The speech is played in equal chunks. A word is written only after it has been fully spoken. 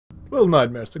Little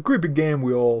Nightmares, a creepy game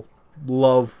we all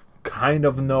love, kind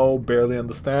of know, barely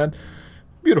understand.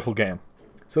 Beautiful game.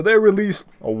 So they released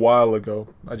a while ago,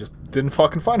 I just didn't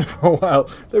fucking find it for a while,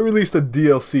 they released a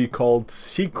DLC called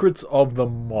Secrets of the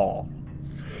Mall.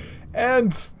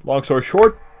 And, long story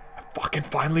short, I fucking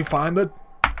finally find it,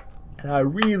 and I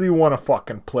really want to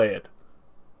fucking play it.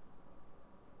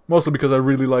 Mostly because I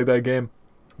really like that game.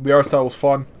 The art style was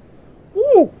fun.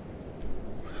 Woo!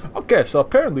 Okay, so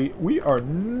apparently we are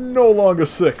no longer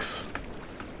 6.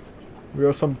 We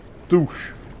are some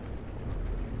douche.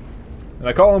 And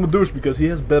I call him a douche because he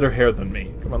has better hair than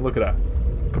me. Come on, look at that.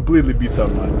 Completely beats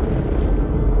out mine.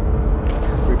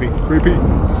 Creepy, creepy.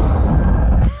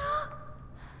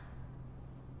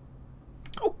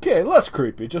 Okay, less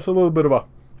creepy. Just a little bit of a...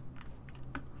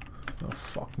 Oh,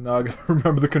 fuck. Now I gotta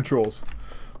remember the controls.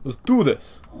 Let's do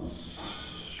this.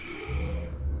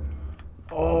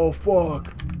 Oh, fuck.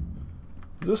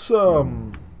 Is this,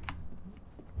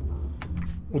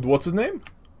 what's his name?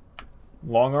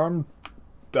 Long arm?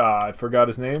 I forgot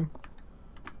his name.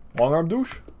 Long arm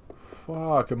douche?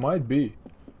 Fuck, it might be.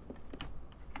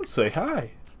 Let's say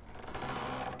hi.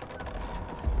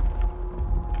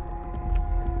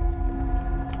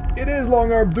 It is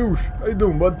long arm douche. How you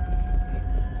doing, bud?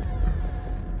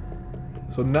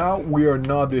 So now we are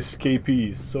not the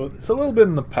escapees. So it's a little bit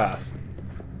in the past.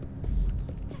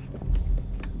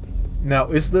 Now,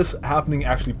 is this happening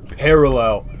actually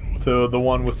parallel to the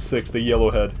one with 6, the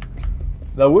yellow head?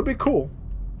 That would be cool.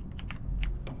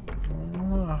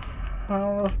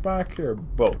 How's back here?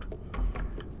 Boat.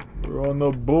 We're on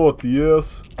the boat,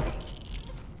 yes.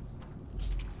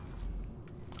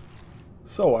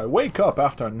 So I wake up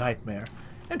after a nightmare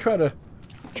and try to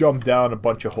jump down a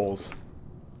bunch of holes.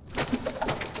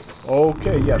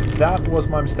 Okay, yeah, that was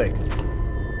my mistake.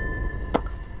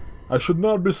 I should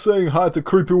not be saying hi to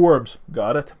creepy worms.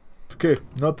 Got it. Okay,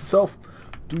 note to self.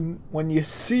 When you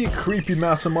see a creepy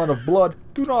mass amount of blood,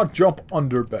 do not jump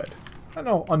under bed. I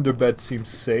know under bed seems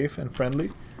safe and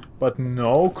friendly, but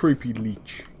no, creepy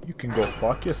leech. You can go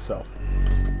fuck yourself.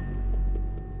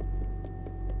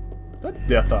 That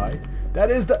Death Eye? That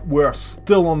is that we're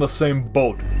still on the same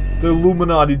boat. The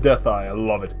Illuminati Death Eye. I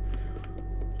love it.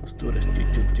 Let's do this.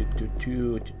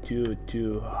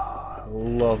 I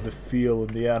love the feel and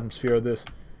the atmosphere of this.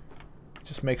 It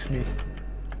just makes me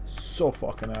so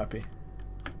fucking happy.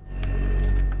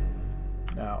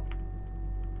 Now,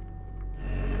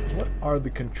 what are the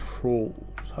controls?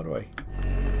 How do I...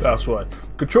 That's right.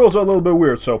 Controls are a little bit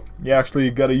weird, so you actually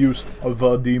gotta use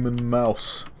the demon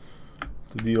mouse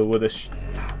to deal with this.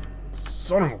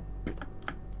 Son of a...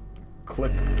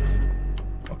 Click.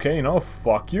 Okay, you know,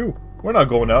 fuck you. We're not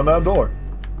going down that door.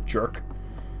 Jerk.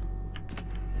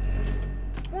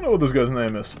 I don't know what this guy's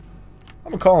name is.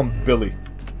 I'm gonna call him Billy.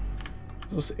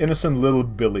 This innocent little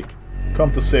Billy.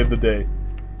 Come to save the day.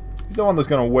 He's the one that's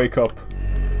gonna wake up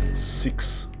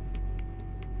 6.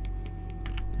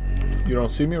 You don't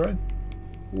see me, right?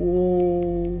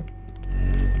 Whoa.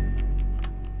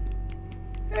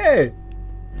 Hey!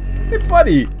 Hey,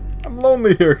 buddy! I'm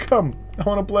lonely here. Come. I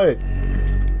wanna play.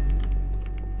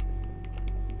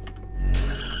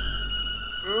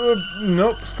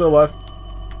 Nope, still alive.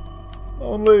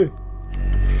 Lonely.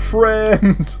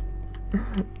 Friend!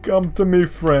 Come to me,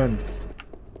 friend.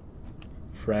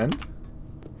 Friend?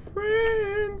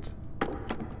 Friend!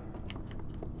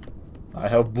 I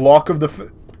have block of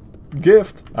the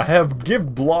gift. I have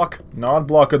gift block, not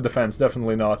block of defense.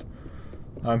 Definitely not.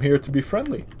 I'm here to be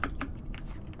friendly.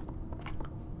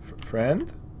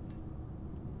 Friend?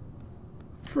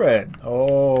 Friend.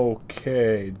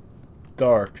 Okay.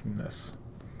 Darkness.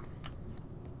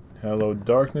 Hello,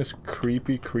 darkness.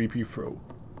 Creepy, creepy fro.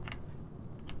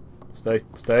 Stay.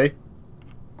 Stay.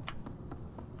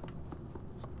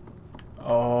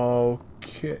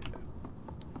 Okay.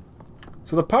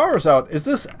 So the power's out. Is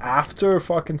this after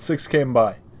fucking 6 came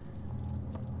by?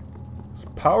 So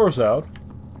power's out,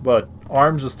 but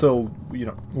arms are still, you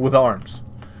know, with arms.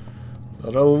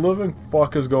 So the living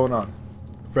fuck is going on?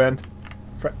 Friend?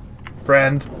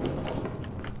 Friend?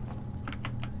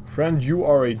 Friend, you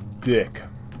are a dick.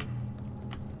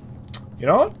 You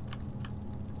know what?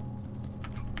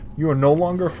 You are no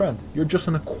longer a friend. You're just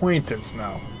an acquaintance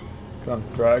now. Come on,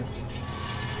 drag.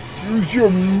 Use your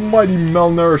mighty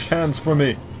malnourished hands for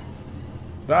me.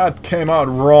 That came out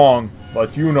wrong,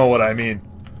 but you know what I mean.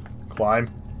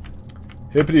 Climb.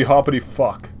 Hippity hoppity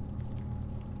fuck.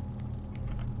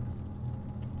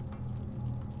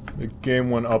 The game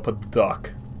went up a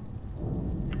duck.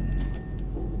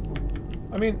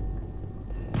 I mean...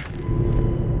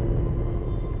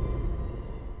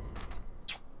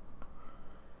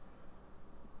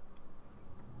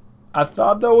 I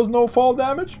thought there was no fall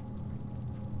damage.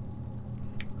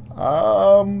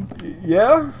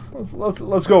 Yeah.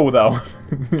 Let's go with that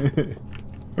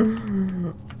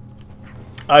one.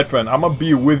 Alright, friend. I'm gonna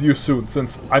be with you soon.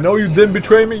 Since I know you didn't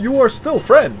betray me, you are still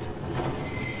friend.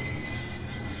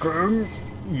 Come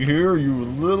here, you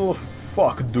little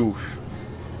fuck douche.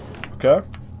 Okay.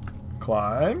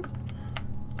 Climb.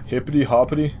 Hippity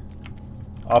hoppity.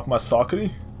 Up my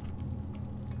sockety.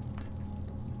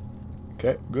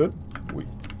 Okay, good. We.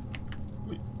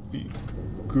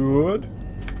 Good.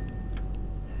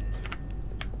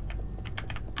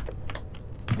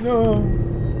 No.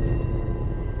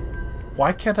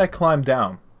 Why can't I climb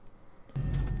down?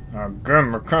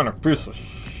 Again, mechanic piece of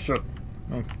shit.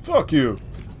 Oh, fuck you.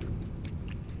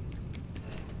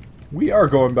 We are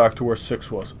going back to where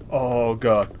 6 was. Oh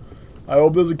god. I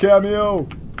hope there's a cameo.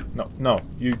 No,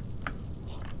 you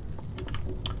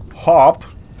hop,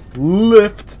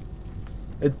 lift.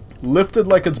 It lifted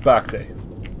like it's back day.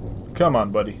 Come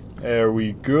on, buddy. There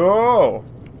we go.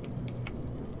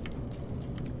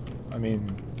 I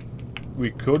mean,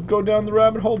 we could go down the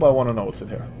rabbit hole, but I want to know what's in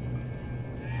here.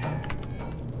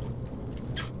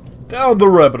 Down the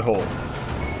rabbit hole.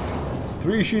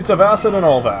 3 sheets of acid and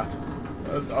all that.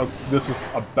 This is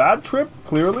a bad trip,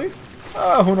 clearly.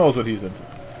 Who knows what he's into.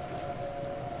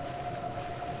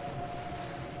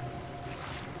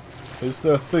 Is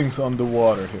there things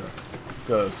underwater here?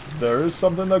 Because there is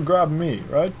something that grabbed me,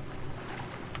 right?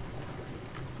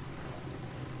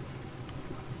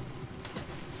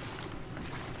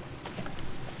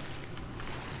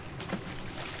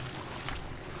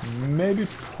 Maybe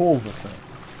pull the thing.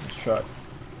 Let's try it.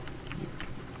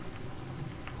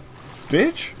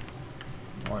 Bitch?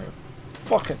 Oh, you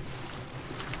fucking...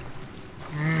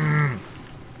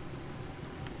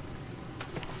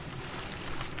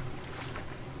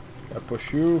 I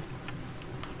push you.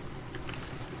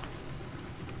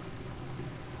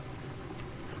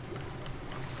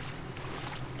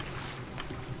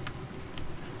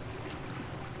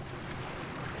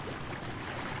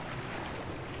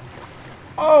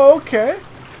 Oh, okay.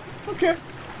 Okay.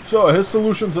 So, his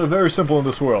solutions are very simple in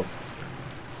this world.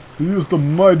 He is the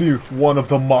mighty one of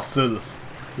the muscles.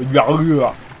 The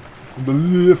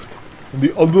lift. And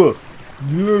the other.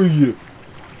 Yeah.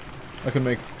 I can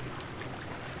make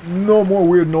no more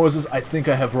weird noises. I think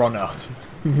I have run out.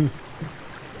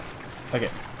 Okay.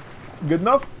 Good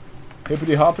enough?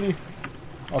 Hippity hoppity.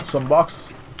 On some box.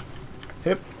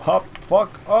 Hip, hop,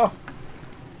 fuck off.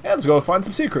 And let's go find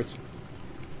some secrets.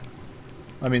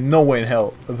 I mean, no way in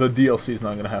hell the DLC is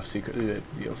not gonna have secrets. The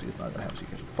DLC is not gonna have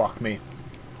secrets. Fuck me.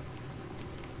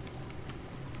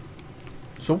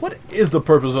 So what is the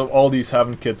purpose of all these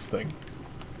having kids thing?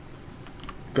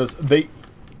 Because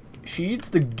she eats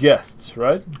the guests,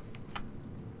 right?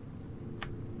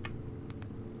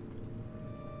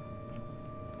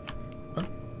 Huh?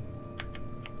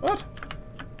 What?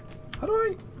 How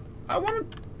do I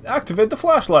want to activate the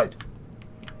flashlight.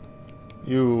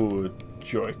 You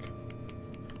jerk.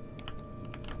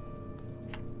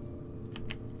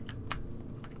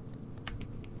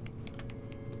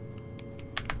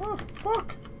 Oh,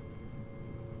 fuck.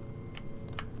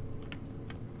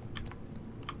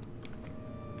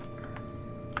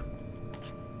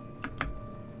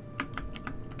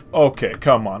 Okay,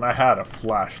 come on. I had a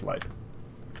flashlight.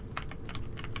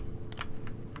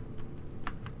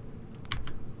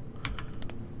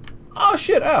 Oh,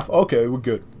 shit, F. Okay, we're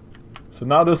good. So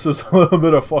now this is a little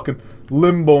bit of fucking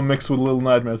Limbo mixed with Little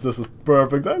Nightmares. This is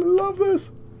perfect. I love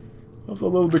this. That's a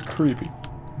little bit creepy.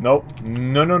 Nope.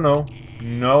 No, no, no.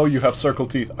 No, you have circle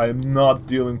teeth. I am not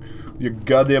dealing with your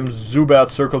goddamn Zubat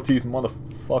circle teeth,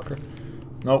 motherfucker.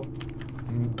 Nope.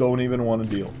 Don't even want to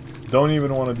deal. Don't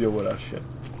even want to deal with that shit.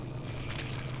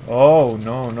 Oh,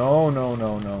 no, no, no,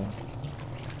 no, no.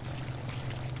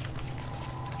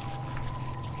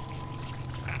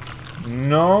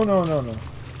 No, no, no, no.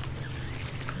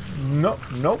 Nope,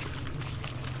 nope.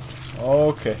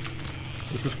 Okay.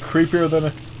 This is creepier than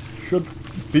it should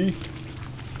be.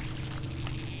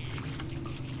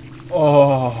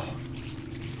 Oh.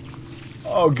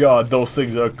 Oh god, those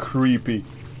things are creepy.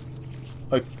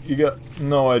 Like, you got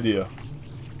no idea.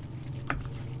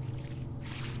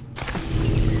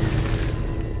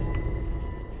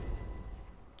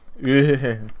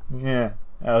 Yeah,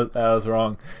 that was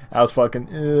wrong. I was fucking.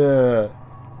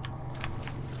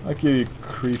 Like you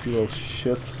creepy little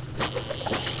shits.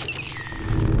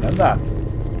 And that.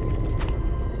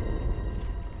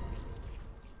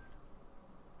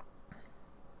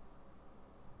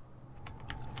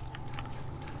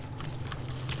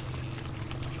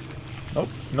 Nope,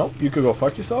 nope. You could go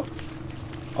fuck yourself.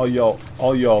 All y'all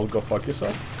go fuck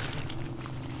yourself.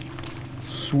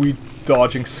 sweet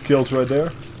dodging skills right there.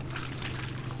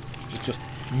 Just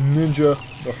ninja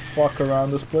the fuck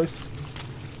around this place.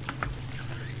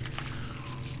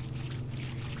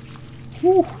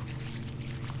 Whew.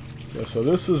 Yeah, so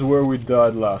this is where we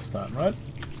died last time, right?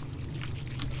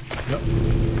 Yep.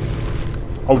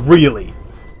 Oh, really?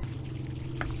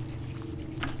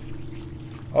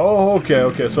 Oh,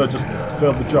 okay, so I just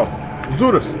failed the jump. Let's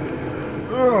do this!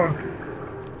 Ugh.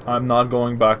 I'm not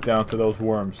going back down to those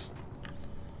worms.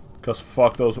 Because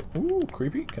fuck those... Ooh,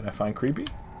 creepy? Can I find creepy?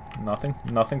 Nothing?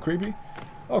 Nothing creepy?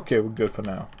 Okay, we're good for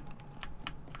now.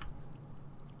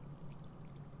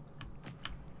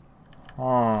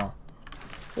 Huh.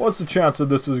 What's the chance that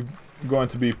this is going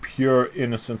to be pure,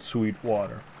 innocent, sweet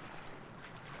water?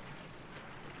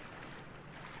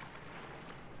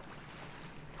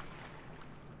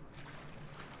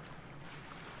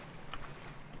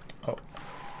 Oh.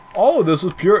 All of this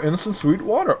is pure, innocent, sweet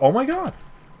water. Oh my god.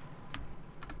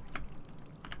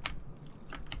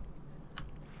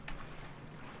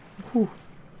 Whew.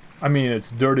 I mean,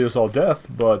 it's dirty as all death,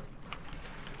 but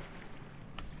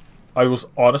I was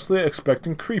honestly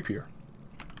expecting creepier.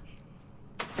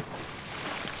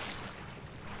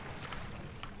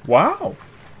 Wow.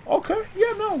 Okay,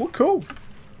 yeah, no, we're cool.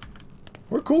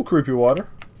 We're cool, creepy water.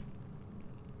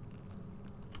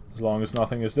 As long as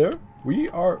nothing is there, we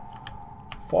are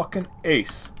fucking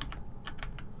ace.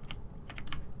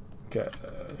 Okay,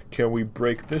 can we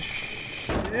break this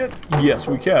shit? Yes,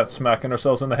 we can. Smacking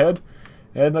ourselves in the head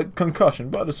and a concussion,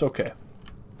 but it's okay.